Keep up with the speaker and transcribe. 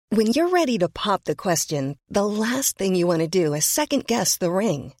When you're ready to pop the question, the last thing you want to do is second-guess the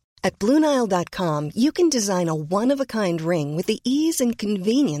ring. At BlueNile.com, you can design a one-of-a-kind ring with the ease and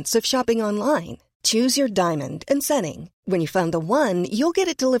convenience of shopping online. Choose your diamond and setting. When you find the one, you'll get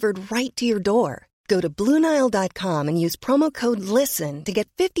it delivered right to your door. Go to BlueNile.com and use promo code LISTEN to get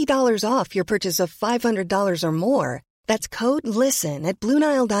 $50 off your purchase of $500 or more. That's code LISTEN at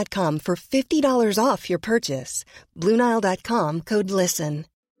BlueNile.com for $50 off your purchase. BlueNile.com, code LISTEN.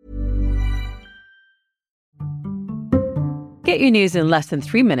 Get your news in less than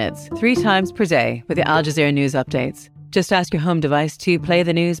 3 minutes, 3 times per day with the Al Jazeera News Updates. Just ask your home device to play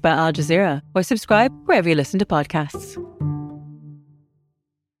the news by Al Jazeera or subscribe wherever you listen to podcasts.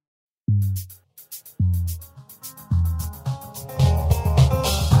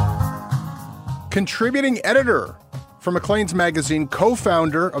 Contributing editor for Maclean's Magazine,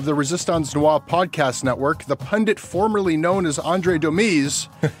 co-founder of the Resistance Noire podcast network, the pundit formerly known as Andre Domise.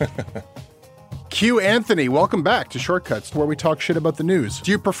 Q Anthony, welcome back to Shortcuts, where we talk shit about the news. Do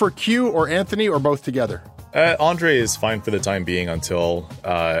you prefer Q or Anthony or both together? Andre is fine for the time being until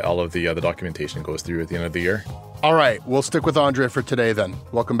all of the documentation goes through at the end of the year. All right, we'll stick with Andre for today then.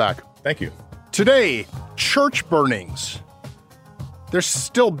 Welcome back. Thank you. Today, church burnings. They're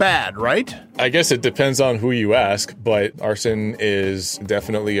still bad, right? I guess it depends on who you ask, but arson is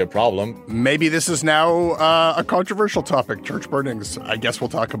definitely a problem. Maybe this is now a controversial topic, church burnings. I guess we'll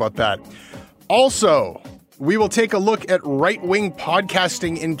talk about that. Also, we will take a look at right-wing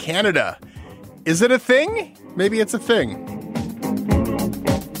podcasting in Canada. Is it a thing? Maybe it's a thing.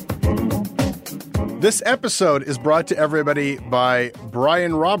 This episode is brought to everybody by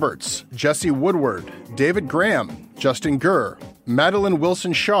Brian Roberts, Jesse Woodward, David Graham, Justin Gurr, Madeline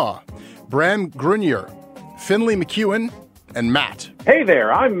Wilson-Shaw, Bram Grunier, Finley McEwen, and Matt. Hey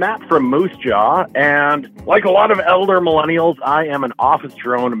there, I'm Matt from Moose Jaw, and like a lot of elder millennials, I am an office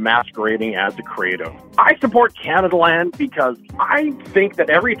drone masquerading as a creative. I support Canadaland because I think that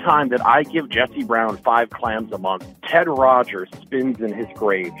every time that I give Jesse Brown 5 clams a month, Ted Rogers spins in his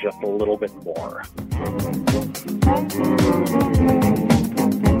grave just a little bit more.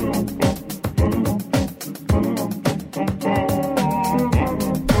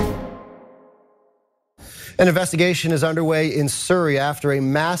 An investigation is underway in Surrey after a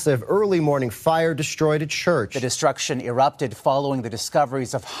massive early morning fire destroyed a church. The destruction erupted following the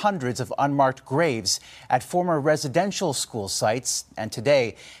discoveries of hundreds of unmarked graves at former residential school sites. And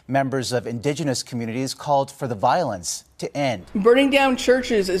today, members of Indigenous communities called for the violence to end. Burning down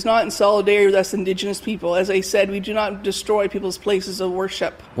churches is not in solidarity with us Indigenous people. As I said, we do not destroy people's places of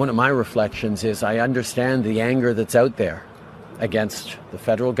worship. One of my reflections is I understand the anger that's out there against the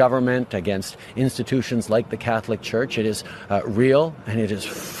federal government, against institutions like the Catholic Church. It is real and it is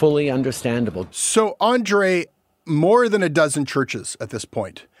fully understandable. So, Andre, more than a dozen churches at this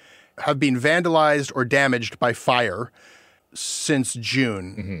point have been vandalized or damaged by fire since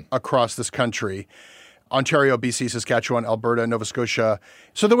June across this country. Ontario, BC, Saskatchewan, Alberta, Nova Scotia.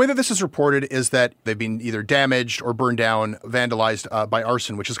 So the way that this is reported is that they've been either damaged or burned down, vandalized by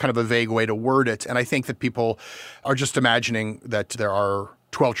arson, which is kind of a vague way to word it. And I think that people are just imagining that there are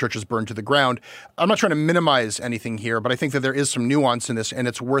 12 churches burned to the ground. I'm not trying to minimize anything here, but I think that there is some nuance in this, and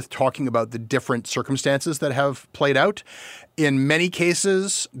it's worth talking about the different circumstances that have played out. In many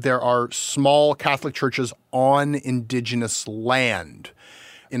cases, there are small Catholic churches on Indigenous land.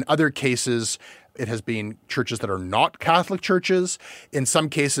 In other cases, it has been churches that are not Catholic churches. In some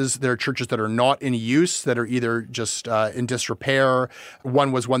cases, there are churches that are not in use, that are either just in disrepair.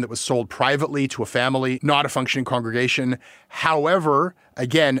 One was one that was sold privately to a family, not a functioning congregation. However,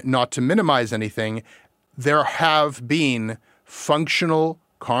 again, not to minimize anything, there have been functional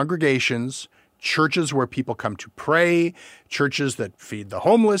congregations, churches where people come to pray, churches that feed the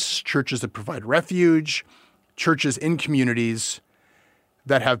homeless, churches that provide refuge, churches in communities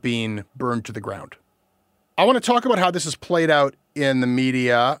that have been burned to the ground. I want to talk about how this has played out in the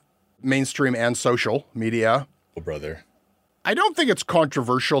media, mainstream and social media. Oh, brother. I don't think it's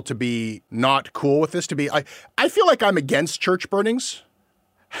controversial to be not cool with this. I feel like I'm against church burnings.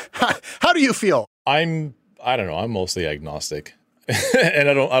 How do you feel? I don't know. I'm mostly agnostic. And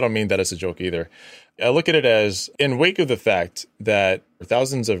I don't mean that as a joke either. I look at it as in wake of the fact that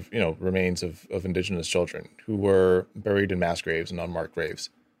thousands of remains of Indigenous children who were buried in mass graves and unmarked graves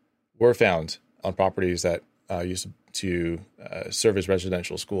were found on properties that used to serve as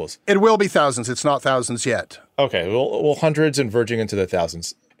residential schools. It will be thousands. It's not thousands yet. Okay, well, hundreds and verging into the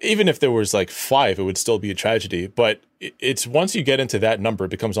thousands. Even if there was like 5, it would still be a tragedy. But it's once you get into that number,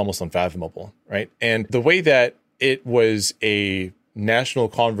 it becomes almost unfathomable, right? And the way that it was a national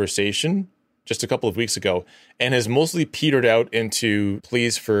conversation just a couple of weeks ago and has mostly petered out into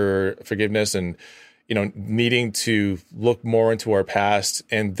pleas for forgiveness and, needing to look more into our past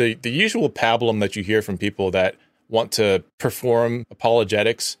and the usual pablum that you hear from people that want to perform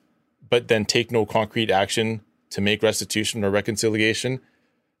apologetics, but then take no concrete action to make restitution or reconciliation.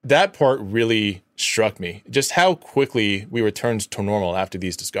 That part really struck me, just how quickly we returned to normal after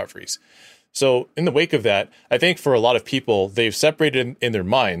these discoveries. So in the wake of that, I think for a lot of people, they've separated in their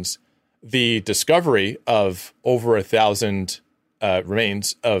minds the discovery of over 1,000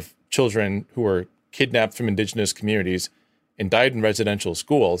 remains of children who were kidnapped from Indigenous communities and died in residential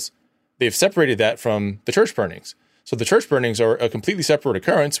schools. They've separated that from the church burnings. So the church burnings are a completely separate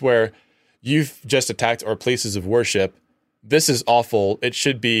occurrence where you've just attacked our places of worship. This is awful. It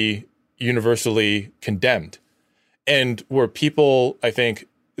should be universally condemned. And where people, I think,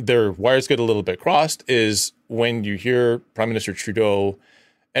 their wires get a little bit crossed is when you hear Prime Minister Trudeau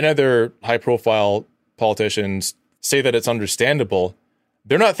and other high-profile politicians say that it's understandable.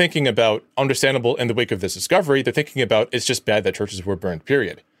 They're not thinking about understandable in the wake of this discovery. They're thinking about it's just bad that churches were burned,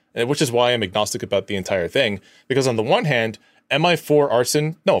 period. Which is why I'm agnostic about the entire thing. Because on the one hand, am I for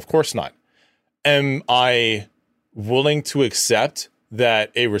arson? No, of course not. Am I willing to accept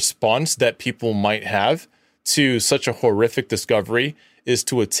that a response that people might have to such a horrific discovery is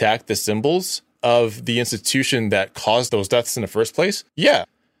to attack the symbols of the institution that caused those deaths in the first place? Yeah.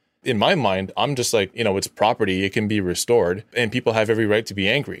 In my mind, I'm just like, it's property. It can be restored and people have every right to be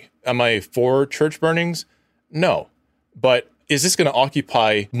angry. Am I for church burnings? No. But is this going to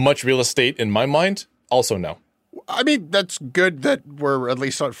occupy much real estate in my mind? Also, no. I mean, that's good that we're at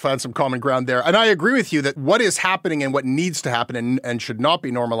least found some common ground there. And I agree with you that what is happening and what needs to happen and should not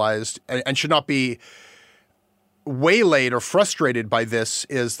be normalized and should not be waylaid or frustrated by this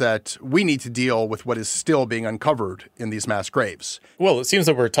is that we need to deal with what is still being uncovered in these mass graves. Well, it seems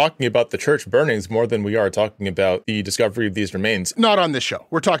that we're talking about the church burnings more than we are talking about the discovery of these remains. Not on this show.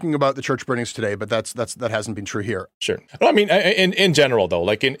 We're talking about the church burnings today, but that hasn't been true here. Sure. Well, I mean, in general, though,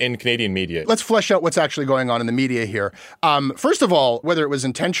 like in Canadian media. Let's flesh out what's actually going on in the media here. First of all, whether it was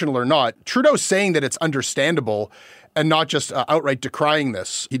intentional or not, Trudeau saying that it's understandable and not just outright decrying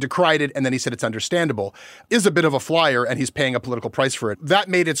this. He decried it and then he said it's understandable, is a bit of a flyer and he's paying a political price for it. That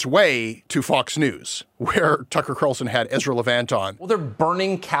made its way to Fox News, where Tucker Carlson had Ezra Levant on. Well, they're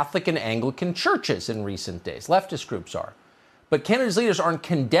burning Catholic and Anglican churches in recent days. Leftist groups are. But Canada's leaders aren't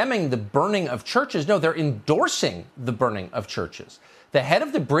condemning the burning of churches. No, they're endorsing the burning of churches. The head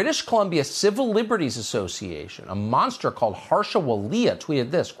of the British Columbia Civil Liberties Association, a monster called Harsha Walia,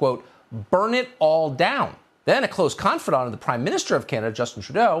 tweeted this, quote, "Burn it all down." Then a close confidant of the Prime Minister of Canada, Justin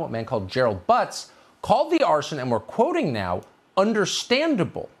Trudeau, a man called Gerald Butts, called the arson, and we're quoting now,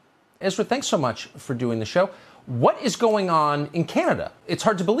 understandable. Ezra, thanks so much for doing the show. What is going on in Canada? It's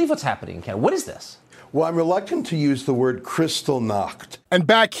hard to believe what's happening in Canada. What is this? Well, I'm reluctant to use the word Kristallnacht. And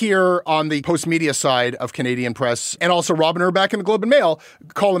back here on the post-media side of Canadian press, and also Robin Urbach in the Globe and Mail,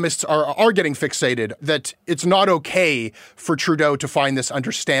 columnists are getting fixated that it's not okay for Trudeau to find this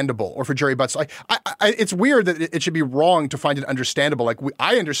understandable, or for Jerry Butts. It's weird that it should be wrong to find it understandable.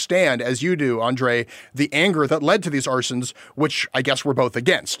 I understand, as you do, Andre, the anger that led to these arsons, which I guess we're both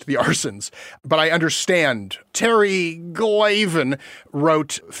against, the arsons. But I understand. Terry Glavin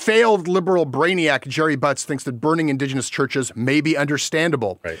wrote, failed liberal brainiac Jerry Butts thinks that burning Indigenous churches may be understandable.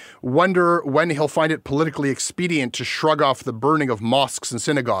 Right. Wonder when he'll find it politically expedient to shrug off the burning of mosques and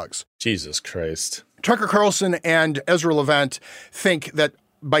synagogues. Jesus Christ. Tucker Carlson and Ezra Levant think that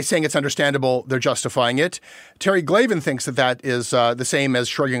by saying it's understandable, they're justifying it. Terry Glavin thinks that is the same as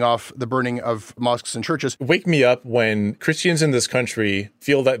shrugging off the burning of mosques and churches. Wake me up when Christians in this country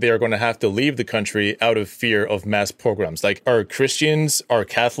feel that they are going to have to leave the country out of fear of mass pogroms. Like, are Christians, are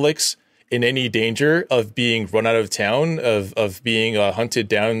Catholics in any danger of being run out of town, of being hunted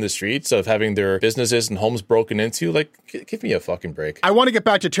down in the streets, of having their businesses and homes broken into? Like, give me a fucking break. I want to get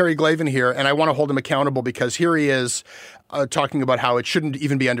back to Terry Glavin here, and I want to hold him accountable because here he is talking about how it shouldn't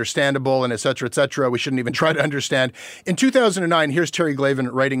even be understandable and et cetera, et cetera. We shouldn't even try to understand. In 2009, here's Terry Glavin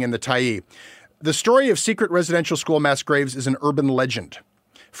writing in the Tyee. The story of secret residential school mass graves is an urban legend.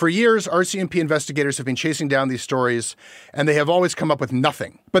 For years, RCMP investigators have been chasing down these stories, and they have always come up with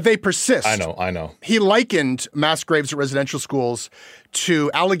nothing. But they persist. I know. He likened mass graves at residential schools to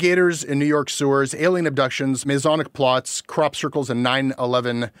alligators in New York sewers, alien abductions, Masonic plots, crop circles, and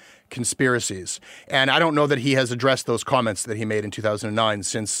 9/11 conspiracies. And I don't know that he has addressed those comments that he made in 2009,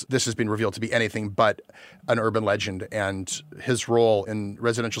 since this has been revealed to be anything but an urban legend, and his role in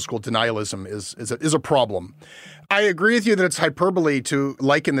residential school denialism is a problem. I agree with you that it's hyperbole to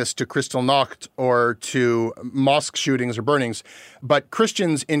liken this to Kristallnacht or to mosque shootings or burnings, but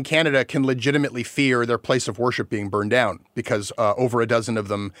Christians Christians in Canada can legitimately fear their place of worship being burned down because over a dozen of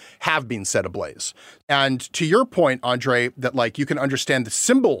them have been set ablaze. And to your point, Andre, that like you can understand the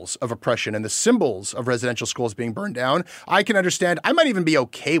symbols of oppression and the symbols of residential schools being burned down, I can understand. I might even be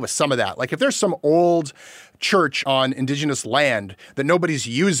okay with some of that. Like if there's some old church on Indigenous land that nobody's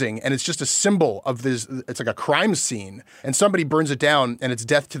using and it's just a symbol of this, it's like a crime scene, and somebody burns it down and it's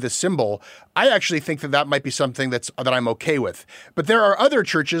death to the symbol, I actually think that might be something that I'm okay with. But there are other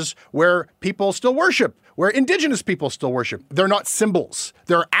churches where people still worship, where Indigenous people still worship. They're not symbols.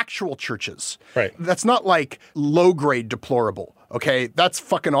 They're actual churches. Right. That's not like low-grade deplorable. Okay, that's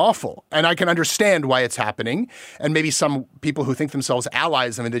fucking awful. And I can understand why it's happening. And maybe some people who think themselves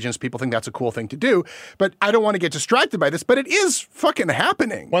allies of Indigenous people think that's a cool thing to do. But I don't want to get distracted by this, but it is fucking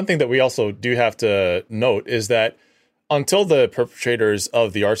happening. One thing that we also do have to note is that until the perpetrators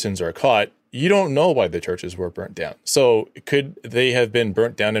of the arsons are caught, you don't know why the churches were burnt down. So could they have been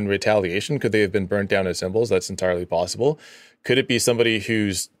burnt down in retaliation? Could they have been burnt down as symbols? That's entirely possible. Could it be somebody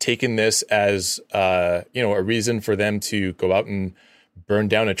who's taken this as, a reason for them to go out and burn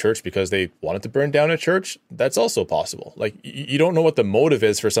down a church because they wanted to burn down a church? That's also possible. Like, you don't know what the motive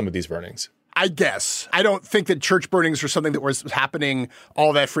is for some of these burnings. I guess. I don't think that church burnings were something that was happening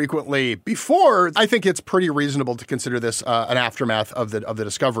all that frequently before. I think it's pretty reasonable to consider this an aftermath of the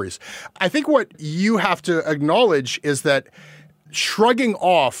discoveries. I think what you have to acknowledge is that shrugging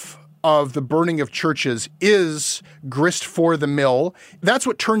off of the burning of churches is grist for the mill. That's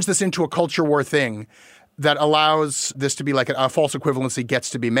what turns this into a culture war thing that allows this to be like a false equivalency gets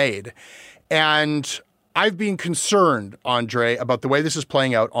to be made. And I've been concerned, Andre, about the way this is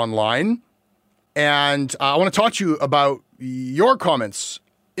playing out online. And I want to talk to you about your comments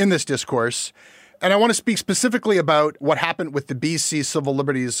in this discourse. And I want to speak specifically about what happened with the BC Civil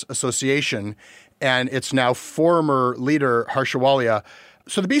Liberties Association and its now former leader, Harsha Walia.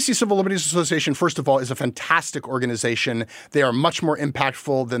 So the BC Civil Liberties Association, first of all, is a fantastic organization. They are much more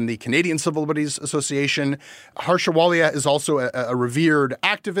impactful than the Canadian Civil Liberties Association. Harsha Walia is also a revered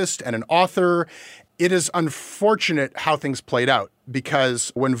activist and an author. It is unfortunate how things played out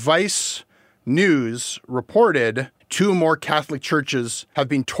because when Vice News reported 2 more Catholic churches have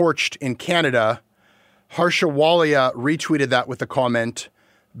been torched in Canada, Harsha Walia retweeted that with the comment,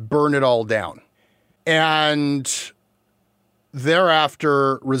 "Burn it all down." And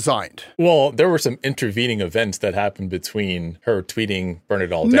thereafter resigned. Well, there were some intervening events that happened between her tweeting "burn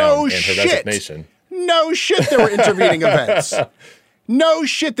it all down" and her resignation. No shit, there were intervening events. No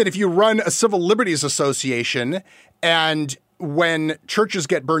shit that if you run a civil liberties association and when churches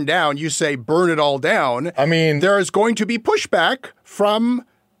get burned down, you say "burn it all down." I mean, there is going to be pushback from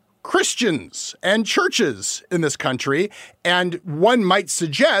Christians and churches in this country. And one might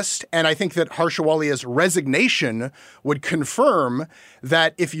suggest, and I think that Harsha Walia's resignation would confirm,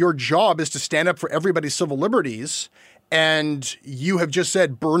 that if your job is to stand up for everybody's civil liberties and you have just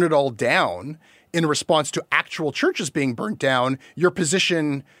said "burn it all down" in response to actual churches being burnt down, your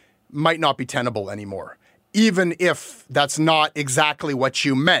position might not be tenable anymore, even if that's not exactly what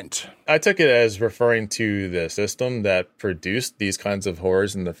you meant. I took it as referring to the system that produced these kinds of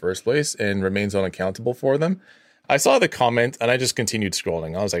horrors in the first place and remains unaccountable for them. I saw the comment and I just continued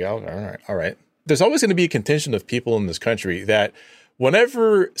scrolling. I was like, oh, all right. There's always going to be a contingent of people in this country that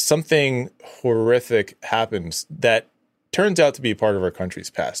whenever something horrific happens that turns out to be part of our country's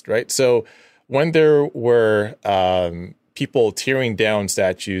past, right? So when there were people tearing down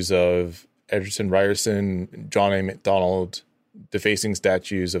statues of Egerton Ryerson, John A. Macdonald, defacing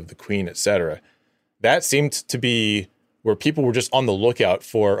statues of the Queen, etc. That seemed to be where people were just on the lookout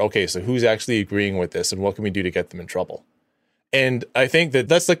for, okay, so who's actually agreeing with this and what can we do to get them in trouble? And I think that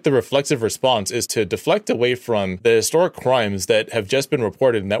that's like the reflexive response is to deflect away from the historic crimes that have just been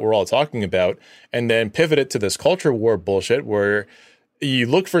reported and that we're all talking about, and then pivot it to this culture war bullshit where you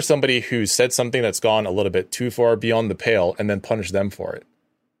look for somebody who said something that's gone a little bit too far beyond the pale and then punish them for it.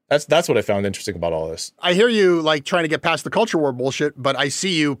 That's what I found interesting about all this. I hear you like trying to get past the culture war bullshit, but I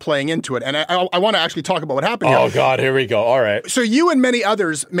see you playing into it. And I want to actually talk about what happened here. Oh, God, here we go. All right. So you and many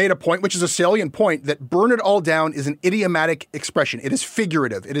others made a point, which is a salient point, that "burn it all down" is an idiomatic expression. It is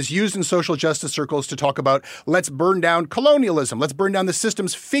figurative. It is used in social justice circles to talk about let's burn down colonialism. Let's burn down the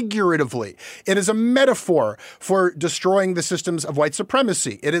systems figuratively. It is a metaphor for destroying the systems of white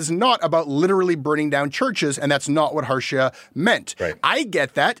supremacy. It is not about literally burning down churches, and that's not what Harsha meant. Right. I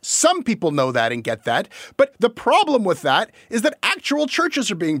get that. Some people know that and get that. But the problem with that is that actual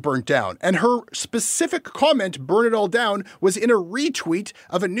churches are being burnt down. And her specific comment, "burn it all down," was in a retweet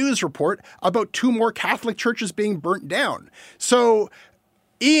of a news report about 2 more Catholic churches being burnt down. So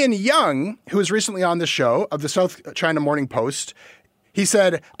Ian Young, who was recently on the show of the South China Morning Post, He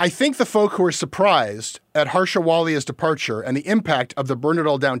said, I think the folk who are surprised at Harsha Walia's departure and the impact of the burn it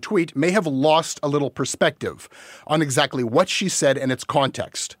all down tweet may have lost a little perspective on exactly what she said and its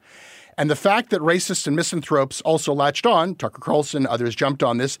context. And the fact that racists and misanthropes also latched on, Tucker Carlson, others jumped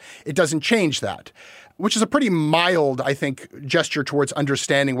on this, it doesn't change that, which is a pretty mild, I think, gesture towards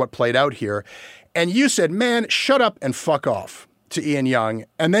understanding what played out here. And you said, man, shut up and fuck off to Ian Young.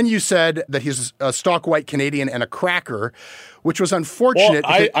 And then you said that he's a stock white Canadian and a cracker, which was unfortunate.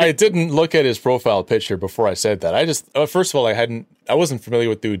 Well, I didn't look at his profile picture before I said that. I just, first of all, I wasn't familiar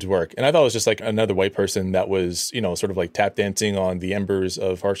with dude's work. And I thought it was just like another white person that was, sort of like tap dancing on the embers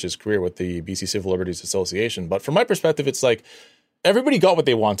of Harsha's career with the BC Civil Liberties Association. But from my perspective, it's like, everybody got what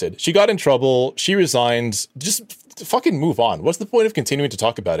they wanted. She got in trouble. She resigned. Just fucking move on. What's the point of continuing to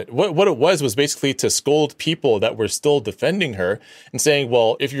talk about it? What it was basically to scold people that were still defending her and saying,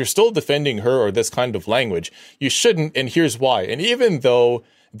 well, if you're still defending her or this kind of language, you shouldn't, and here's why. And even though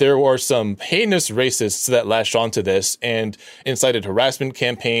there were some heinous racists that latched onto this and incited harassment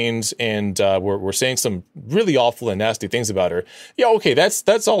campaigns and were saying some really awful and nasty things about her. Yeah, okay,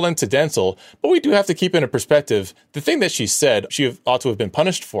 that's all incidental, but we do have to keep in a perspective the thing that she said she ought to have been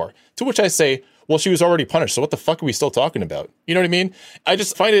punished for. To which I say, well, she was already punished, so what the fuck are we still talking about? You know what I mean? I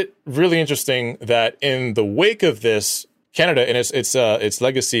just find it really interesting that in the wake of this, Canada and its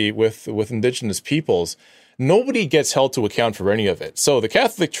legacy with Indigenous peoples, nobody gets held to account for any of it. So the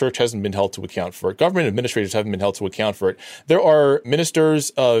Catholic Church hasn't been held to account for it. Government administrators haven't been held to account for it. There are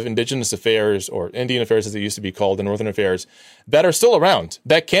ministers of Indigenous affairs, or Indian affairs as it used to be called, and Northern affairs, that are still around,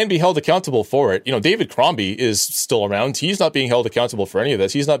 that can be held accountable for it. David Crombie is still around. He's not being held accountable for any of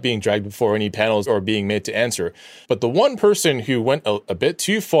this. He's not being dragged before any panels or being made to answer. But the one person who went a bit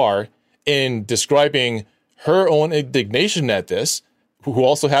too far in describing her own indignation at this, who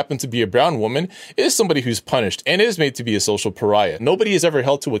also happened to be a brown woman, is somebody who's punished and is made to be a social pariah. Nobody is ever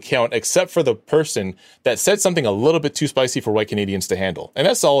held to account except for the person that said something a little bit too spicy for white Canadians to handle. And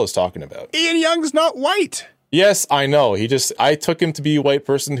that's all I was talking about. Ian Young's not white. Yes, I know. I took him to be a white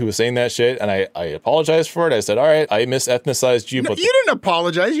person who was saying that shit, and I apologized for it. I said, all right, I misethnicized you. No, you didn't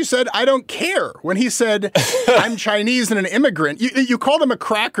apologize. You said, I don't care. When he said, I'm Chinese and an immigrant, you called him a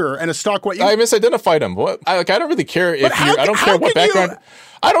cracker and a stock white. I misidentified him. I don't really care if I don't care what background.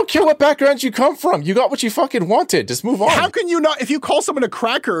 I don't care what background you come from. You got what you fucking wanted. Just move on. How can you not? If you call someone a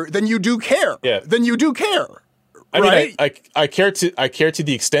cracker, then you do care. Yeah. Then you do care. I mean, I care to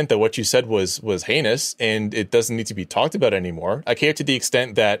the extent that what you said was heinous and it doesn't need to be talked about anymore. I care to the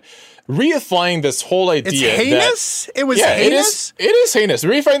extent that reifying this whole idea. It's heinous? It was heinous? It is heinous.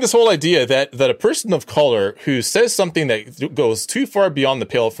 Reifying this whole idea that a person of color who says something that goes too far beyond the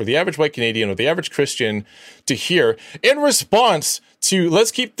pale for the average white Canadian or the average Christian to hear in response to,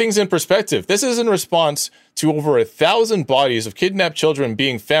 let's keep things in perspective. This is in response to over 1,000 bodies of kidnapped children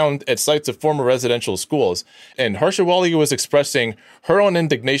being found at sites of former residential schools. And Harsha Walia was expressing her own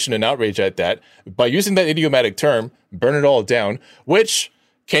indignation and outrage at that by using that idiomatic term, burn it all down, which,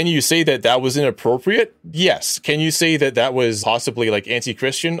 can you say that was inappropriate? Yes. Can you say that was possibly like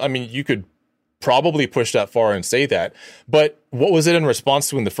anti-Christian? I mean, you could probably push that far and say that, but what was it in response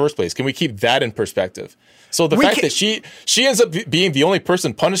to in the first place? Can we keep that in perspective? So the fact that she ends up being the only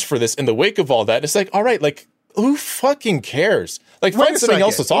person punished for this in the wake of all that, it's like, all right, like, who fucking cares? Like, find something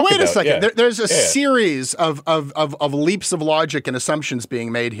else to talk about. Wait a second. Yeah. There's a series of leaps of logic and assumptions being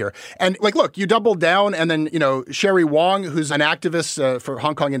made here. And like, look, you doubled down, and then, Sherry Wong, who's an activist for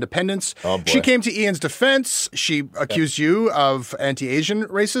Hong Kong independence, she came to Ian's defense. She accused you of anti-Asian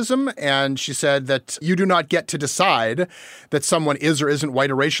racism, and she said that you do not get to decide that someone is or isn't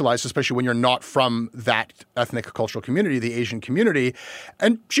white or racialized, especially when you're not from that ethnic cultural community, the Asian community.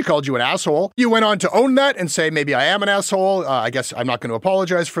 And she called you an asshole. You went on to own that and say, maybe I am an asshole. I guess I'm not going to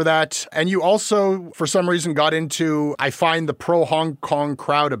apologize for that. And you also, for some reason, got into, I find the pro-Hong Kong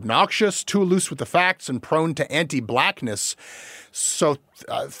crowd obnoxious, too loose with the facts, and prone to anti-blackness. So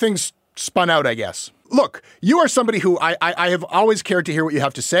things spun out, I guess. Look, you are somebody who I have always cared to hear what you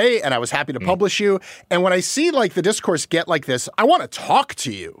have to say, and I was happy to publish you. And when I see like the discourse get like this, I want to talk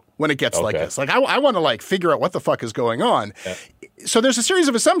to you when it gets like this. Like I want to like figure out what the fuck is going on. Yeah. So there's a series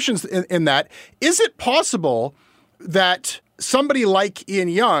of assumptions in that. Is it possible that somebody like Ian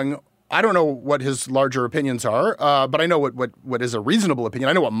Young, I don't know what his larger opinions are, but I know what is a reasonable opinion.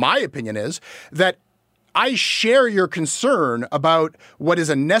 I know what my opinion is, that I share your concern about what is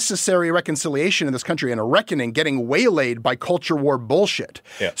a necessary reconciliation in this country and a reckoning getting waylaid by culture war bullshit.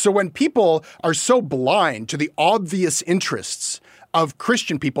 Yeah. So when people are so blind to the obvious interests of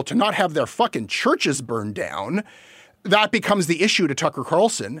Christian people to not have their fucking churches burned down, that becomes the issue to Tucker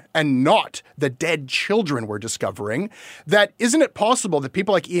Carlson and not the dead children we're discovering, that isn't it possible that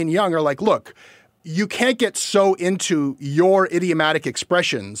people like Ian Young are like, look, you can't get so into your idiomatic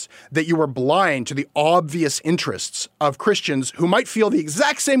expressions that you are blind to the obvious interests of Christians who might feel the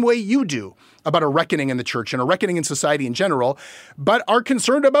exact same way you do about a reckoning in the church and a reckoning in society in general, but are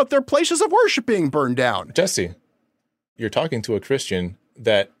concerned about their places of worship being burned down. Jesse, you're talking to a Christian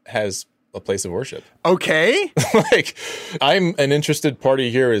that has a place of worship. Okay. Like, I'm an interested party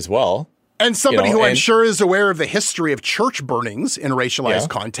here as well. And somebody who I'm sure is aware of the history of church burnings in racialized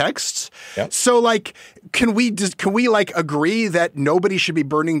contexts. Yeah. So, like, can we like agree that nobody should be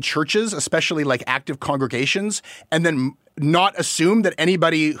burning churches, especially like active congregations, and then not assume that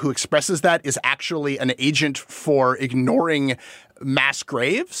anybody who expresses that is actually an agent for ignoring mass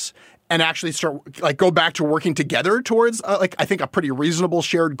graves? And actually go back to working together towards, I think, a pretty reasonable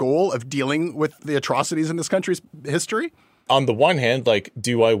shared goal of dealing with the atrocities in this country's history? On the one hand, like,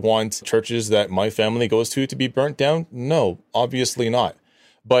 do I want churches that my family goes to be burnt down? No, obviously not.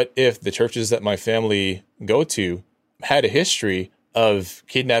 But if the churches that my family go to had a history of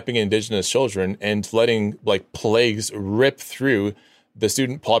kidnapping Indigenous children and letting, like, plagues rip through the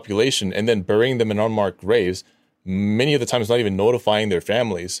student population and then burying them in unmarked graves, many of the times not even notifying their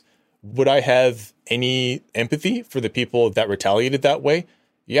families, would I have any empathy for the people that retaliated that way?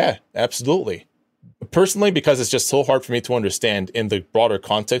 Yeah, absolutely. Personally, because it's just so hard for me to understand in the broader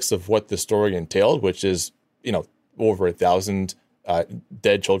context of what the story entailed, which is, over 1,000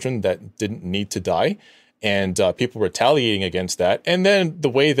 dead children that didn't need to die, and people retaliating against that. And then the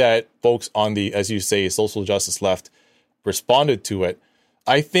way that folks on the, as you say, social justice left responded to it.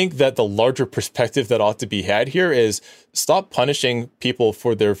 I think that the larger perspective that ought to be had here is stop punishing people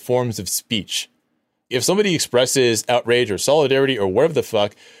for their forms of speech. If somebody expresses outrage or solidarity or whatever the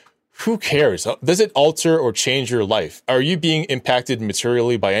fuck, who cares? Does it alter or change your life? Are you being impacted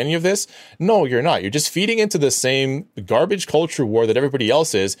materially by any of this? No, you're not. You're just feeding into the same garbage culture war that everybody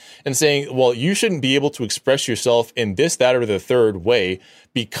else is and saying, well, you shouldn't be able to express yourself in this, that, or the third way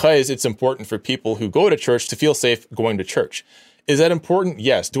because it's important for people who go to church to feel safe going to church. Is that important?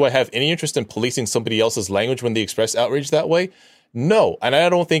 Yes. Do I have any interest in policing somebody else's language when they express outrage that way? No. And I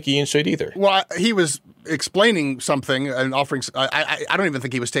don't think Ian should either. Well, he was explaining something and offering, I don't even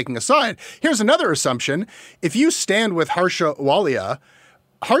think he was taking a side. Here's another assumption. If you stand with Harsha Walia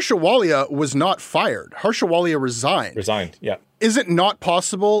was not fired. Harsha Walia resigned. Resigned, yeah. Is it not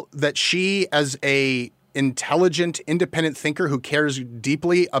possible that she, as a intelligent, independent thinker who cares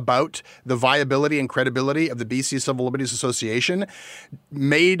deeply about the viability and credibility of the BC Civil Liberties Association,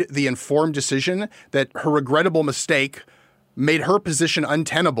 made the informed decision that her regrettable mistake made her position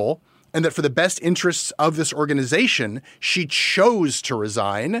untenable, and that for the best interests of this organization, she chose to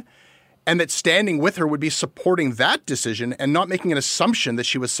resign, and that standing with her would be supporting that decision and not making an assumption that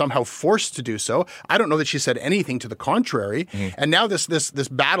she was somehow forced to do so? I don't know that she said anything to the contrary. Mm-hmm. And now this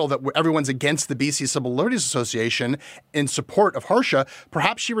battle that everyone's against the BC Civil Liberties Association in support of Harsha,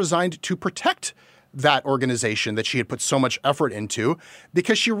 perhaps she resigned to protect that organization that she had put so much effort into,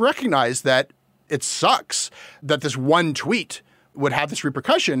 because she recognized that it sucks that this one tweet would have this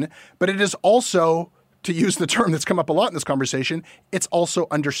repercussion, but it is also, to use the term that's come up a lot in this conversation, it's also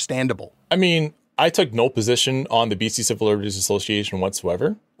understandable. I mean, I took no position on the BC Civil Liberties Association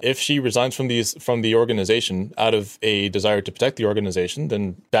whatsoever. If she resigns from the organization out of a desire to protect the organization,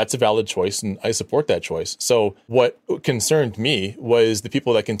 then that's a valid choice, and I support that choice. So what concerned me was the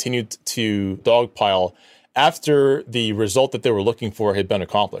people that continued to dogpile after the result that they were looking for had been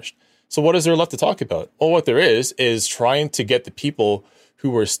accomplished. So what is there left to talk about? Well, what there is trying to get the people who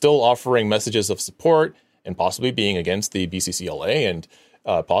were still offering messages of support and possibly being against the BCCLA and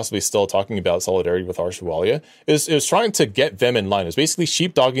possibly still talking about solidarity with Harsha Walia, is trying to get them in line. It's basically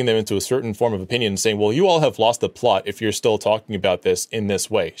sheepdogging them into a certain form of opinion and saying, well, you all have lost the plot if you're still talking about this in this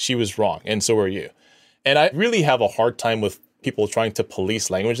way. She was wrong, and so are you. And I really have a hard time with people trying to police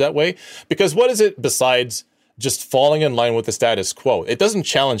language that way, because what is it besides just falling in line with the status quo? It doesn't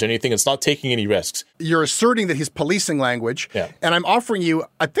challenge anything. It's not taking any risks. You're asserting that he's policing language. Yeah. And I'm offering you,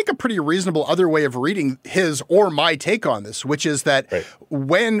 I think, a pretty reasonable other way of reading his or my take on this, which is that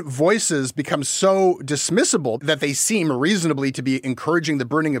when voices become so dismissible that they seem reasonably to be encouraging the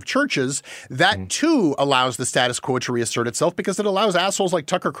burning of churches, that too allows the status quo to reassert itself, because it allows assholes like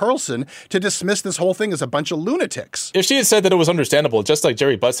Tucker Carlson to dismiss this whole thing as a bunch of lunatics. If she had said that it was understandable, just like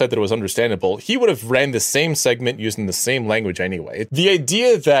Jerry Butt said that it was understandable, he would have ran the same segment segment using the same language anyway. The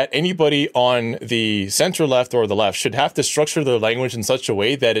idea that anybody on the center left or the left should have to structure their language in such a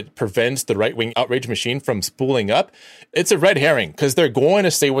way that it prevents the right-wing outrage machine from spooling up, it's a red herring, because they're going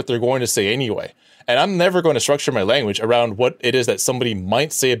to say what they're going to say anyway. And I'm never going to structure my language around what it is that somebody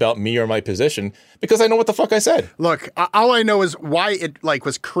might say about me or my position, because I know what the fuck I said. Look, all I know is why it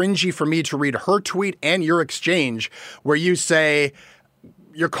was cringy for me to read her tweet and your exchange where you say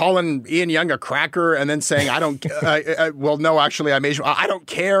you're calling Ian Young a cracker and then saying, I don't, well, no, actually, I'm Asian. I don't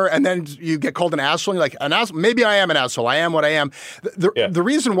care. And then you get called an asshole. And you're like, an asshole? Maybe I am an asshole. I am what I am. The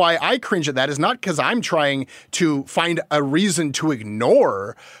reason why I cringe at that is not because I'm trying to find a reason to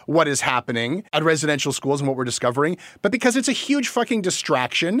ignore what is happening at residential schools and what we're discovering, but because it's a huge fucking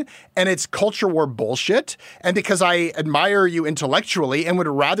distraction and it's culture war bullshit. And because I admire you intellectually and would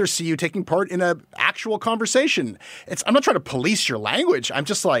rather see you taking part in an actual conversation. I'm not trying to police your language. I'm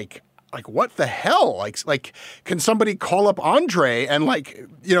just like what the hell? Like, can somebody call up Andre and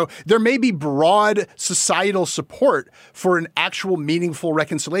there may be broad societal support for an actual meaningful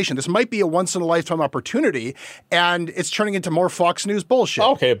reconciliation. This might be a once in a lifetime opportunity, and it's turning into more Fox News bullshit.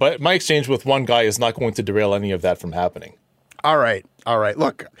 Okay, but my exchange with one guy is not going to derail any of that from happening. All right.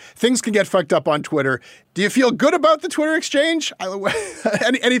 Look, things can get fucked up on Twitter. Do you feel good about the Twitter exchange?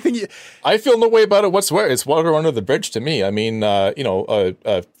 Anything? I feel no way about it whatsoever. It's water under the bridge to me. I mean,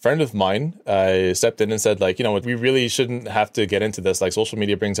 a friend of mine stepped in and said, we really shouldn't have to get into this. Like, social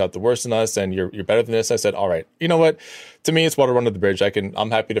media brings out the worst in us, and you're better than this. I said, all right, you know what? To me, it's water under the bridge.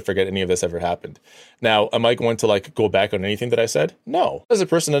 I'm happy to forget any of this ever happened. Now, am I going to go back on anything that I said? No. As a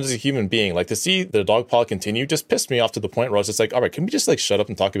person, as a human being, to see the dog pile continue just pissed me off to the point where I was just like, all right, can we just shut up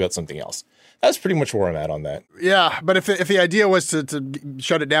and talk about something else? That's pretty much where I'm at on that. Yeah, but if the idea was to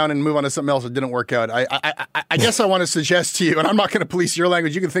shut it down and move on to something else, it didn't work out. I guess I want to suggest to you, and I'm not going to police your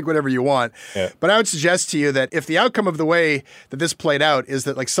language, you can think whatever you want, but I would suggest to you that if the outcome of the way that this played out is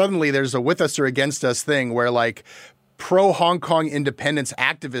that suddenly there's a with us or against us thing where pro-Hong Kong independence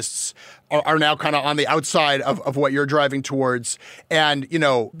activists are now kind of on the outside of what you're driving towards. And,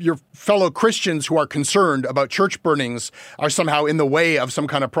 your fellow Christians who are concerned about church burnings are somehow in the way of some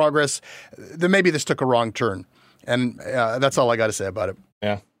kind of progress, then maybe this took a wrong turn. And that's all I got to say about it.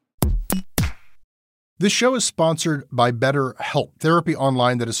 Yeah. This show is sponsored by BetterHelp, therapy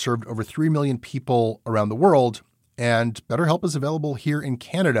online that has served over 3 million people around the world. And BetterHelp is available here in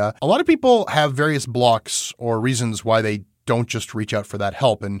Canada. A lot of people have various blocks or reasons why they don't just reach out for that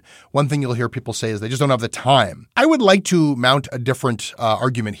help. And one thing you'll hear people say is they just don't have the time. I would like to mount a different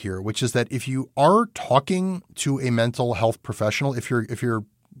argument here, which is that if you are talking to a mental health professional, if you're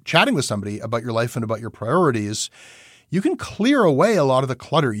chatting with somebody about your life and about your priorities, you can clear away a lot of the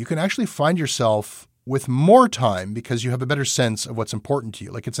clutter. You can actually find yourself with more time because you have a better sense of what's important to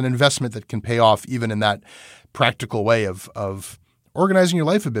you. It's an investment that can pay off even in that practical way of organizing your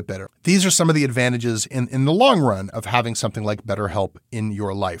life a bit better. These are some of the advantages in the long run of having something like BetterHelp in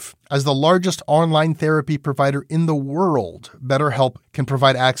your life. As the largest online therapy provider in the world, BetterHelp can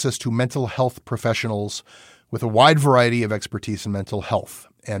provide access to mental health professionals with a wide variety of expertise in mental health.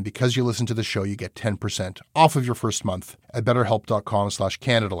 And because you listen to the show, you get 10% off of your first month at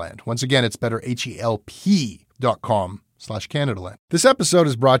betterhelp.com/CanadaLand. Once again, it's betterhelp.com/CanadaLand. This episode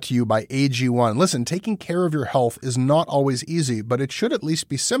is brought to you by AG1. Listen, taking care of your health is not always easy, but it should at least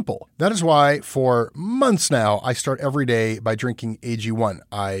be simple. That is why for months now, I start every day by drinking AG1.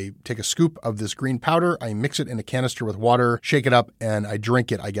 I take a scoop of this green powder, I mix it in a canister with water, shake it up, and I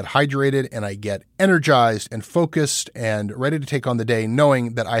drink it. I get hydrated and I get energized and focused and ready to take on the day,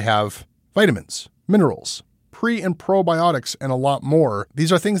 knowing that I have vitamins, minerals, pre and probiotics, and a lot more.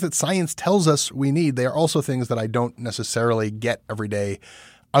 These are things that science tells us we need. They are also things that I don't necessarily get every day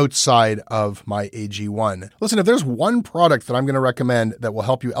outside of my AG1. Listen, if there's one product that I'm going to recommend that will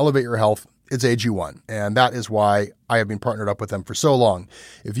help you elevate your health, it's AG1. And that is why I have been partnered up with them for so long.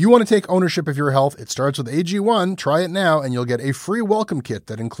 If you want to take ownership of your health, it starts with AG1. Try it now, and you'll get a free welcome kit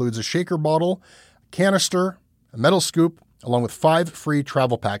that includes a shaker bottle, canister, a metal scoop, along with 5 free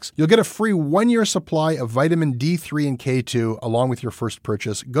travel packs. You'll get a free 1-year supply of vitamin D3 and K2 along with your first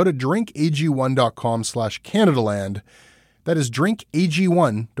purchase. Go to drinkag1.com/CanadaLand. That is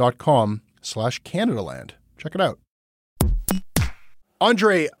drinkag1.com/CanadaLand. Check it out.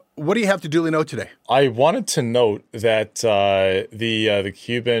 Andre, what do you have to duly note today? I wanted to note that the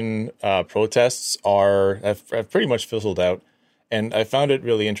Cuban protests have pretty much fizzled out. And I found it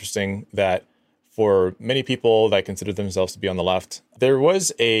really interesting that for many people that consider themselves to be on the left, there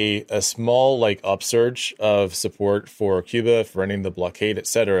was a small upsurge of support for Cuba, for ending the blockade,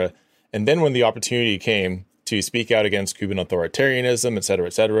 etc. And then when the opportunity came to speak out against Cuban authoritarianism,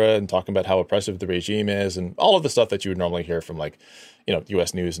 et cetera, and talking about how oppressive the regime is and all of the stuff that you would normally hear from like, you know,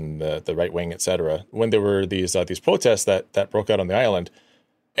 U.S. news and the right wing, et cetera. When there were these protests that broke out on the island,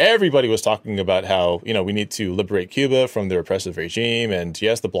 everybody was talking about how, you know, we need to liberate Cuba from their oppressive regime. And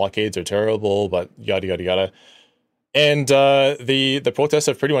yes, the blockades are terrible, but yada, yada, yada. And the protests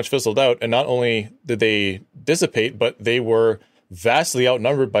have pretty much fizzled out. And not only did they dissipate, but they were vastly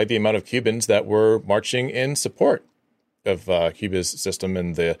outnumbered by the amount of Cubans that were marching in support of Cuba's system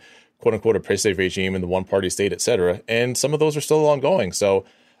and the quote-unquote oppressive regime and the one-party state, et cetera. And some of those are still ongoing. So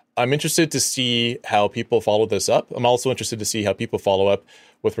I'm interested to see how people follow this up. I'm also interested to see how people follow up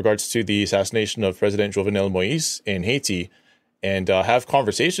with regards to the assassination of President Jovenel Moïse in Haiti, and have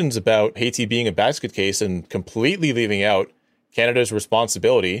conversations about Haiti being a basket case and completely leaving out Canada's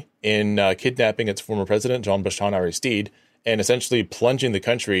responsibility in kidnapping its former president, Jean-Bertrand Aristide, and essentially plunging the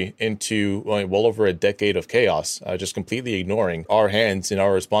country into well over a decade of chaos, just completely ignoring our hands and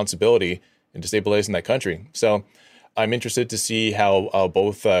our responsibility in destabilizing that country. So I'm interested to see how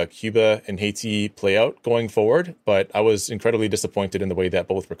both Cuba and Haiti play out going forward, but I was incredibly disappointed in the way that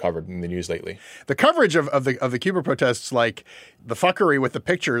both were covered in the news lately. The coverage of the Cuba protests, like the fuckery with the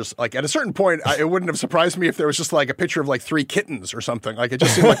pictures, like at a certain point, it wouldn't have surprised me if there was just like a picture of like 3 kittens or something. Like it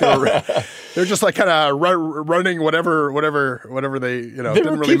just seemed like they're just like kind of running whatever they, you know, there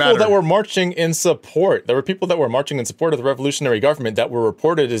didn't were really matter. People that were marching in support. There were people that were marching in support of the revolutionary government that were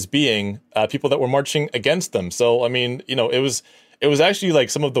reported as being people that were marching against them. So, I mean, you know, it was actually like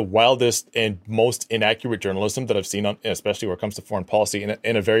some of the wildest and most inaccurate journalism that I've seen on, especially where it comes to foreign policy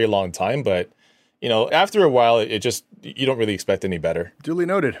in a very long time. But, you know, after a while, it just, you don't really expect any better. Duly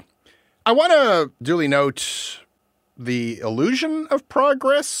noted. I want to duly note the illusion of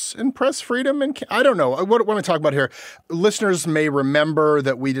progress in press freedom. And I don't know what I want to talk about here. Listeners may remember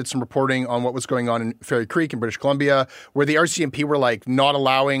that we did some reporting on what was going on in Fairy Creek in British Columbia, where the RCMP were like not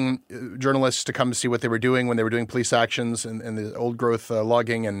allowing journalists to come see what they were doing when they were doing police actions and the old growth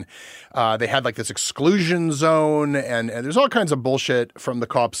logging. And they had like this exclusion zone and there's all kinds of bullshit from the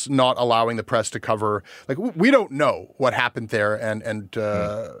cops not allowing the press to cover. Like we don't know what happened there and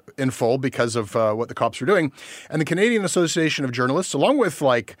in full because of what the cops were doing. And the Canadian Association of Journalists, along with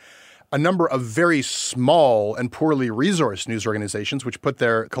like a number of very small and poorly resourced news organizations, which put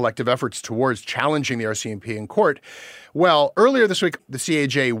their collective efforts towards challenging the RCMP in court. Well, earlier this week, the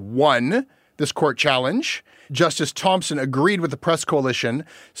CAJ won this court challenge. Justice Thompson agreed with the Press Coalition,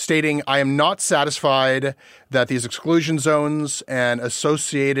 stating, "I am not satisfied that these exclusion zones and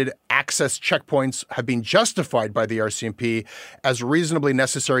associated access checkpoints have been justified by the RCMP as reasonably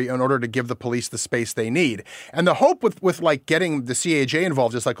necessary in order to give the police the space they need." And the hope with like getting the CAJ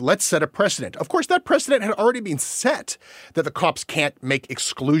involved is like, let's set a precedent. Of course, that precedent had already been set that the cops can't make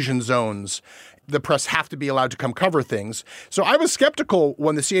exclusion zones. The press have to be allowed to come cover things. So I was skeptical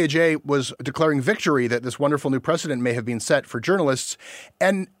when the CAJ was declaring victory that this wonderful new precedent may have been set for journalists.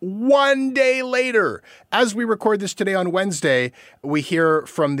 And one day later, as we record this today on Wednesday, we hear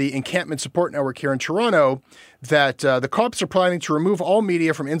from the Encampment Support Network here in Toronto that the cops are planning to remove all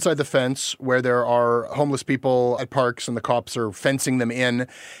media from inside the fence where there are homeless people at parks and the cops are fencing them in.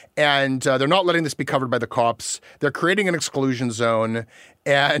 And they're not letting this be covered by the cops. They're creating an exclusion zone.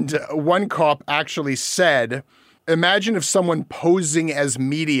 And one cop actually said, imagine if someone posing as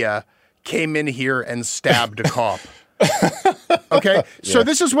media came in here and stabbed a cop. Okay, so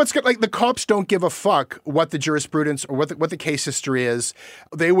this is what's like. The cops don't give a fuck what the jurisprudence or what the case history is.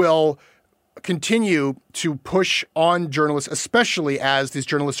 They will continue to push on journalists, especially as these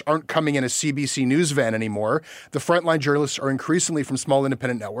journalists aren't coming in a CBC News van anymore. The frontline journalists are increasingly from small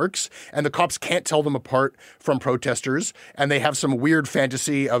independent networks, and the cops can't tell them apart from protesters. And they have some weird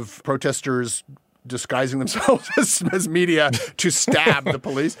fantasy of protesters disguising themselves as media to stab the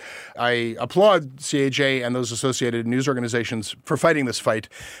police. I applaud CAJ and those associated news organizations for fighting this fight,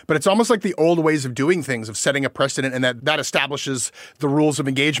 but it's almost like the old ways of doing things, of setting a precedent, and that establishes the rules of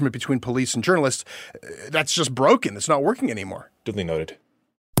engagement between police and journalists. That's just broken. It's not working anymore. Duly noted.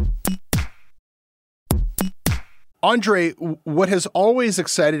 Andre, what has always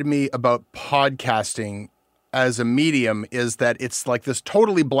excited me about podcasting as a medium is that it's like this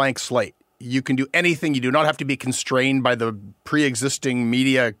totally blank slate. You can do anything. You do not have to be constrained by the pre-existing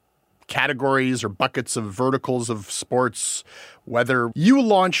media categories or buckets of verticals of sports. Whether you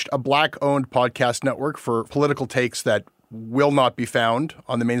launched a Black-owned podcast network for political takes that will not be found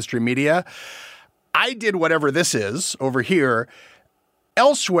on the mainstream media, I did whatever this is over here.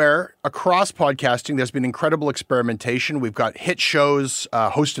 Elsewhere, across podcasting, there's been incredible experimentation. We've got hit shows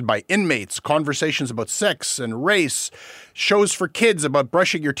hosted by inmates, conversations about sex and race, shows for kids about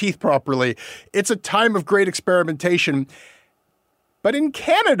brushing your teeth properly. It's a time of great experimentation. But in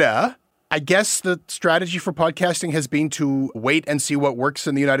Canada, I guess the strategy for podcasting has been to wait and see what works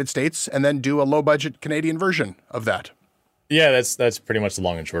in the United States and then do a low-budget Canadian version of that. Yeah, that's pretty much the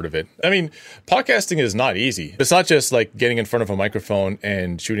long and short of it. I mean, podcasting is not easy. It's not just like getting in front of a microphone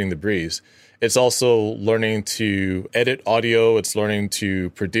and shooting the breeze. It's also learning to edit audio. It's learning to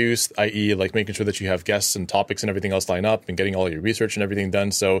produce, i.e. like making sure that you have guests and topics and everything else lined up and getting all your research and everything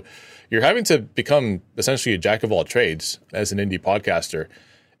done. So you're having to become essentially a jack of all trades as an indie podcaster.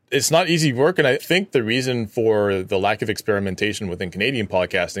 It's not easy work, and I think the reason for the lack of experimentation within Canadian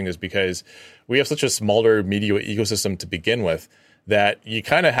podcasting is because we have such a smaller media ecosystem to begin with that you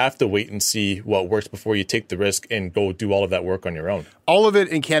kind of have to wait and see what works before you take the risk and go do all of that work on your own. All of it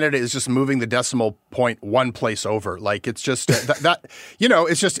in Canada is just moving the decimal point one place over. Like it's just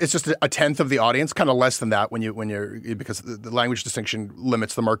it's just a tenth of the audience, kind of less than that because the language distinction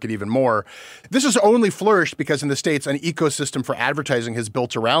limits the market even more. This has only flourished because in the States, an ecosystem for advertising has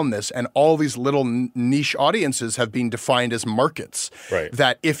built around this, and all these little niche audiences have been defined as markets. Right.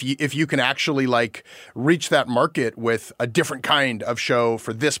 That if you can actually like reach that market with a different kind of show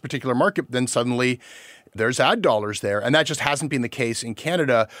for this particular market, then suddenly there's ad dollars there. And that just hasn't been the case in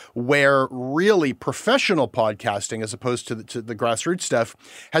Canada, where really professional podcasting, as opposed to the grassroots stuff,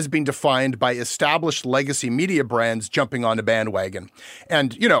 has been defined by established legacy media brands jumping on a bandwagon.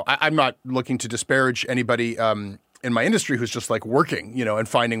 And, I'm not looking to disparage anybody in my industry who's just like working, and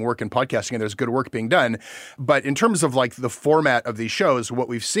finding work in podcasting, and there's good work being done. But in terms of like the format of these shows, what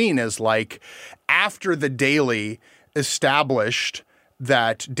we've seen is like after The Daily established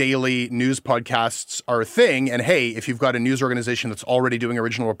that daily news podcasts are a thing. And hey, if you've got a news organization that's already doing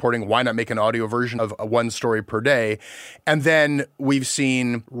original reporting, why not make an audio version of one story per day? And then we've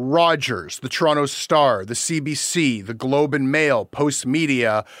seen Rogers, the Toronto Star, the CBC, the Globe and Mail,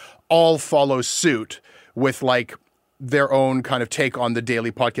 Postmedia all follow suit with like their own kind of take on the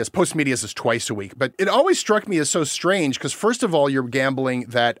daily podcast. Postmedia is twice a week. But it always struck me as so strange because, first of all, you're gambling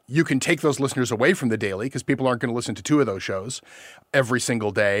that you can take those listeners away from the daily because people aren't going to listen to two of those shows every single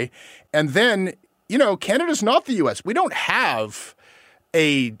day. And then, Canada's not the U.S. We don't have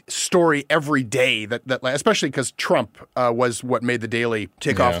a story every day that especially because Trump was what made the Daily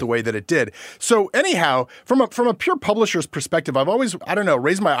take off the way that it did. So anyhow, from a pure publisher's perspective, I've always,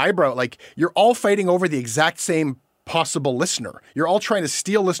 raised my eyebrow. Like, you're all fighting over the exact same possible listener. You're all trying to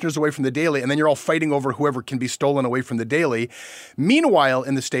steal listeners away from the Daily, and then you're all fighting over whoever can be stolen away from the Daily. Meanwhile,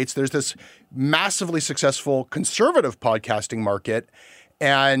 in the States, there's this massively successful conservative podcasting market,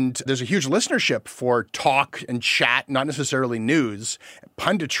 and there's a huge listenership for talk and chat, not necessarily news,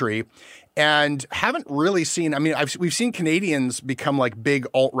 punditry, and haven't really seen, we've seen Canadians become like big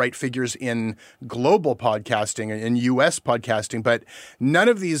alt-right figures in global podcasting and US podcasting, but none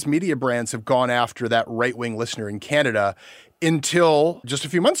of these media brands have gone after that right-wing listener in Canada until just a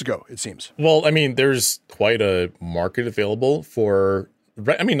few months ago, it seems. Well, there's quite a market available for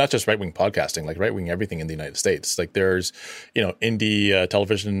not just right-wing podcasting, like right-wing everything in the United States. Like there's, indie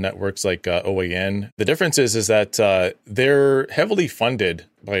television networks like OAN. The difference is that they're heavily funded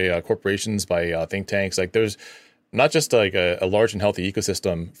by corporations, by think tanks. Like there's not just like a large and healthy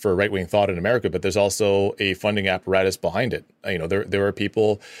ecosystem for right-wing thought in America, but there's also a funding apparatus behind it. There are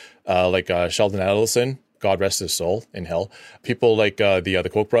people like Sheldon Adelson, God rest his soul in hell. People like the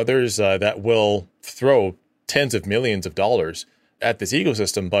Koch brothers that will throw tens of millions of dollars at this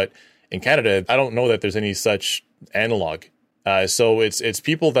ecosystem. But in Canada, I don't know that there's any such analog. So it's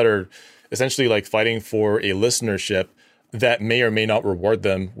people that are essentially like fighting for a listenership that may or may not reward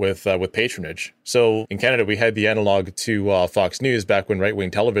them with patronage. So in Canada, we had the analog to Fox News back when right-wing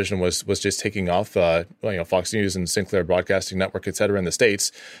television was just taking off. Fox News and Sinclair Broadcasting Network, et cetera, in the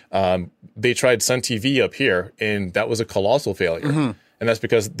States. They tried Sun TV up here, and that was a colossal failure. Mm-hmm. And that's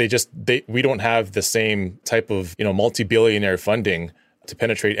because we don't have the same type of multi-billionaire funding to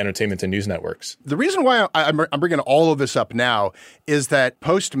penetrate entertainment and news networks. The reason why I'm bringing all of this up now is that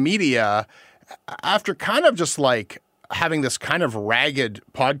Postmedia, after kind of just like having this kind of ragged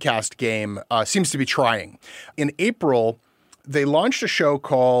podcast game, seems to be trying. In April, they launched a show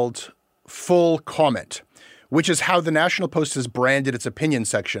called Full Comment, which is how the National Post has branded its opinion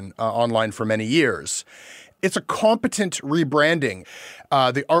section online for many years. It's a competent rebranding.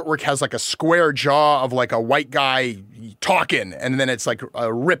 The artwork has like a square jaw of like a white guy talking, and then it's like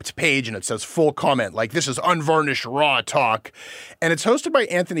a ripped page and it says full comment, like this is unvarnished raw talk. And it's hosted by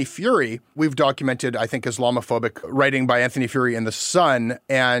Anthony Furey. We've documented, I think, Islamophobic writing by Anthony Furey in The Sun.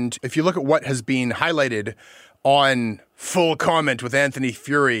 And if you look at what has been highlighted on Full Comment with Anthony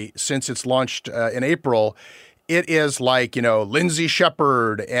Furey since it's launched in April, it is like, Lindsay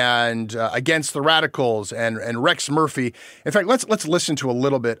Shepherd and Against the Radicals and Rex Murphy. In fact, let's listen to a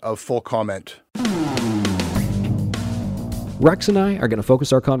little bit of Full Comment. Rex and I are going to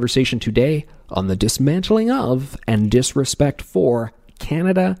focus our conversation today on the dismantling of and disrespect for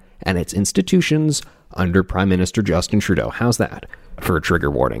Canada and its institutions under Prime Minister Justin Trudeau. How's that for a trigger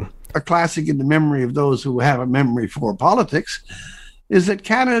warning? A classic in the memory of those who have a memory for politics is that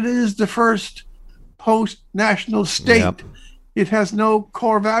Canada is the first post-national state. Yep. It has no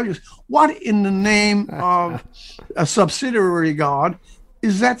core values. What in the name of a subsidiary God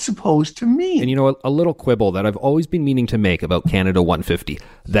is that supposed to mean? And a little quibble that I've always been meaning to make about Canada 150.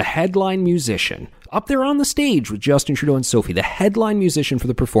 The headline musician, up there on the stage with Justin Trudeau and Sophie, the headline musician for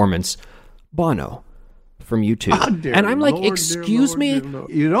the performance, Bono from U2. And I'm like, excuse me?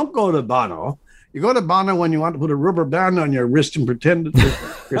 You don't go to Bono. You go to Bono when you want to put a rubber band on your wrist and pretend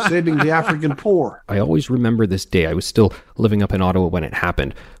that you're saving the African poor. I always remember this day. I was still living up in Ottawa when it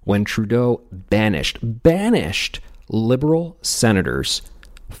happened, when Trudeau banished Liberal senators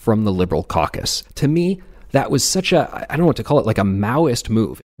from the Liberal caucus. To me, that was such I don't know what to call it, like a Maoist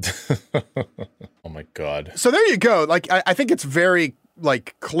move. Oh my God. So there you go. Like, I think it's very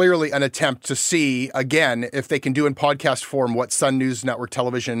clearly an attempt to see, again, if they can do in podcast form what Sun News Network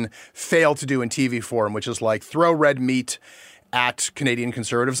television failed to do in TV form, which is like throw red meat at Canadian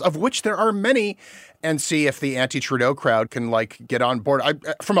Conservatives, of which there are many, and see if the anti-Trudeau crowd can get on board.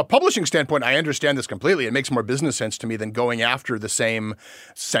 From a publishing standpoint, I understand this completely. It makes more business sense to me than going after the same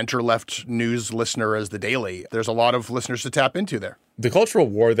center-left news listener as The Daily. There's a lot of listeners to tap into there. The cultural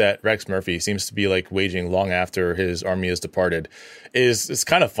war that Rex Murphy seems to be waging long after his army has departed is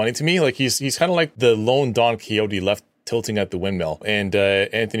kind of funny to me. He's kind of like the lone Don Quixote left tilting at the windmill, and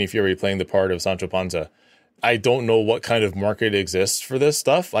Anthony Furey playing the part of Sancho Panza. I don't know what kind of market exists for this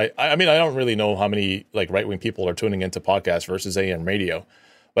stuff. I mean, I don't really know how many right-wing people are tuning into podcasts versus AM radio.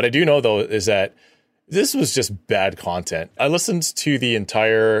 What I do know, though, is that this was just bad content. I listened to the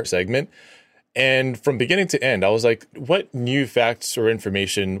entire segment, and from beginning to end, I was like, what new facts or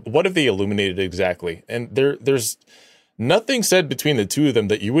information, what have they illuminated exactly? And there's nothing said between the two of them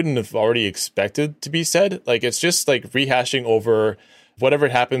that you wouldn't have already expected to be said. It's just rehashing over whatever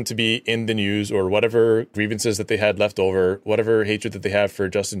happened to be in the news or whatever grievances that they had left over, whatever hatred that they have for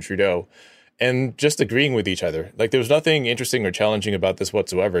Justin Trudeau, and just agreeing with each other. There was nothing interesting or challenging about this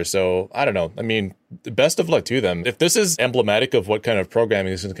whatsoever. So I don't know. I mean, best of luck to them. If this is emblematic of what kind of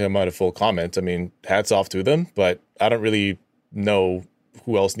programming is going to come out of Full Comment, I mean, hats off to them, but I don't really know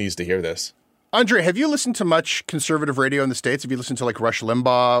who else needs to hear this. Andre, have you listened to much conservative radio in the States? Have you listened to Rush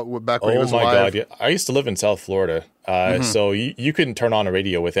Limbaugh back when he was alive? Oh my God. Yeah. I used to live in South Florida. So you couldn't turn on a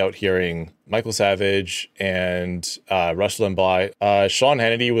radio without hearing Michael Savage and Rush Limbaugh. Sean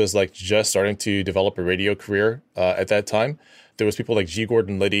Hannity was just starting to develop a radio career at that time. There was people like G.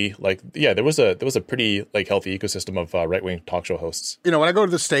 Gordon Liddy. There was a pretty healthy ecosystem of right-wing talk show hosts. When I go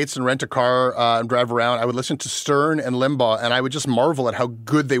to the States and rent a car and drive around, I would listen to Stern and Limbaugh, and I would just marvel at how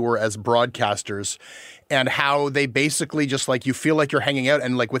good they were as broadcasters and how they basically just you feel like you're hanging out,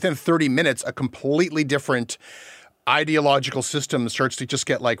 and within 30 minutes, a completely different ideological system starts to just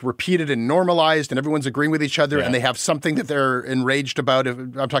get repeated and normalized, and everyone's agreeing with each other, and they have something that they're enraged about.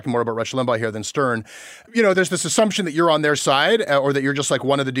 I'm talking more about Rush Limbaugh here than Stern. There's this assumption that you're on their side, or that you're just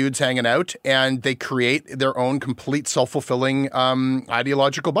one of the dudes hanging out, and they create their own complete self-fulfilling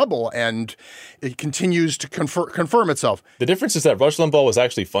ideological bubble, and it continues to confirm itself. The difference is that Rush Limbaugh was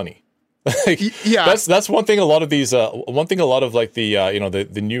actually funny. That's one thing. A lot of these,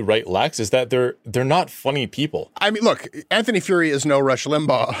 the new right lacks is that they're not funny people. I mean, look, Anthony Furey is no Rush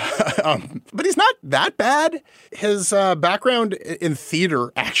Limbaugh, but he's not that bad. His background in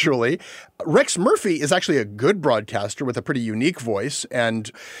theater, actually, Rex Murphy is actually a good broadcaster with a pretty unique voice.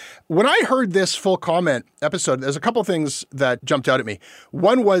 And when I heard this Full Comment episode, there's a couple things that jumped out at me.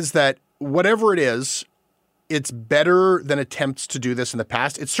 One was that whatever it is, it's better than attempts to do this in the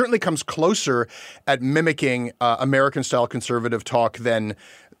past. It certainly comes closer at mimicking American-style conservative talk than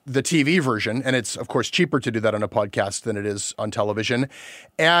the TV version. And it's, of course, cheaper to do that on a podcast than it is on television.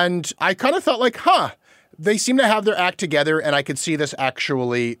 And I kind of felt They seem to have their act together, and I could see this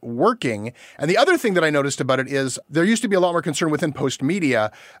actually working. And the other thing that I noticed about it is there used to be a lot more concern within Post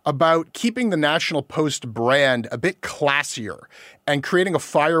Media about keeping the National Post brand a bit classier and creating a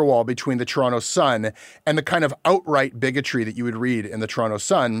firewall between the Toronto Sun and the kind of outright bigotry that you would read in the Toronto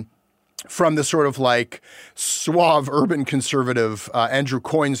Sun from the sort of like suave urban conservative, Andrew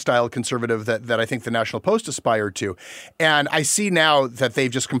Coyne style conservative that I think the National Post aspired to. And I see now that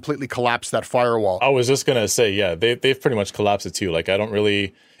they've just completely collapsed that firewall. I was just going to say, yeah, they've pretty much collapsed it too. Like, I don't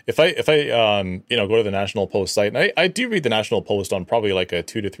really, if I go to the National Post site, and I do read the National Post on probably like a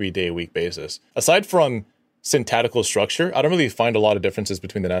 2 to 3 day a week basis. Aside from syntactical structure, I don't really find a lot of differences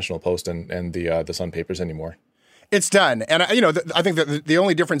between the National Post and the Sun papers anymore. It's done. And, I think that the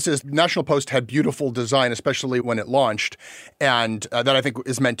only difference is National Post had beautiful design, especially when it launched, and that I think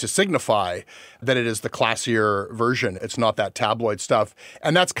is meant to signify that it is the classier version. It's not that tabloid stuff.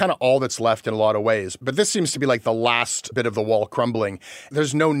 And that's kind of all that's left in a lot of ways. But this seems to be like the last bit of the wall crumbling.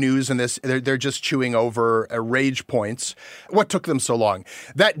 There's no news in this. They're just chewing over rage points. What took them so long?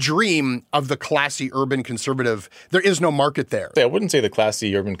 That dream of the classy urban conservative, there is no market there. I wouldn't say the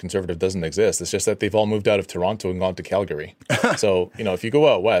classy urban conservative doesn't exist. It's just that they've all moved out of Toronto and gone to Calgary. So, if you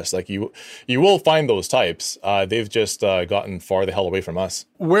go out west, like you will find those types. They've just gotten far the hell away from us.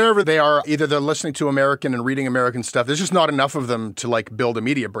 Wherever they are, either they're listening to American and reading American stuff. There's just not enough of them to like build a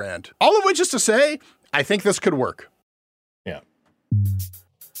media brand. All of which is to say, I think this could work. Yeah.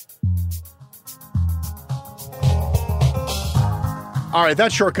 All right,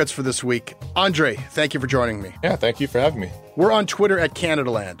 that's Shortcuts for this week. Andre, thank you for joining me. Yeah, thank you for having me. We're on Twitter at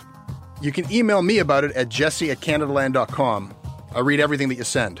Canadaland. You can email me about it at jesse@canadaland.com. I read everything that you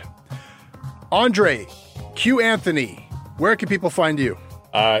send. Andre, Q Anthony, where can people find you?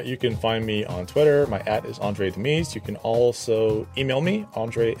 You can find me on Twitter. My @ is Andre Demise. You can also email me,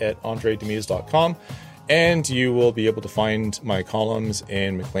 andre@andredemise.com. And you will be able to find my columns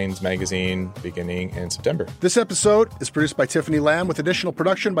in Maclean's magazine beginning in September. This episode is produced by Tiffany Lamb with additional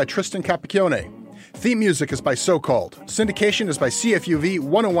production by Tristan Capacchione. Theme music is by So Called. Syndication is by CFUV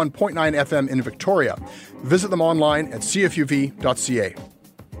 101.9 FM in Victoria. Visit them online at cfuv.ca.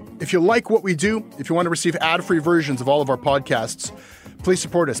 If you like what we do, if you want to receive ad-free versions of all of our podcasts, please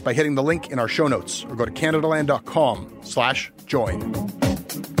support us by hitting the link in our show notes or go to canadaland.com/join.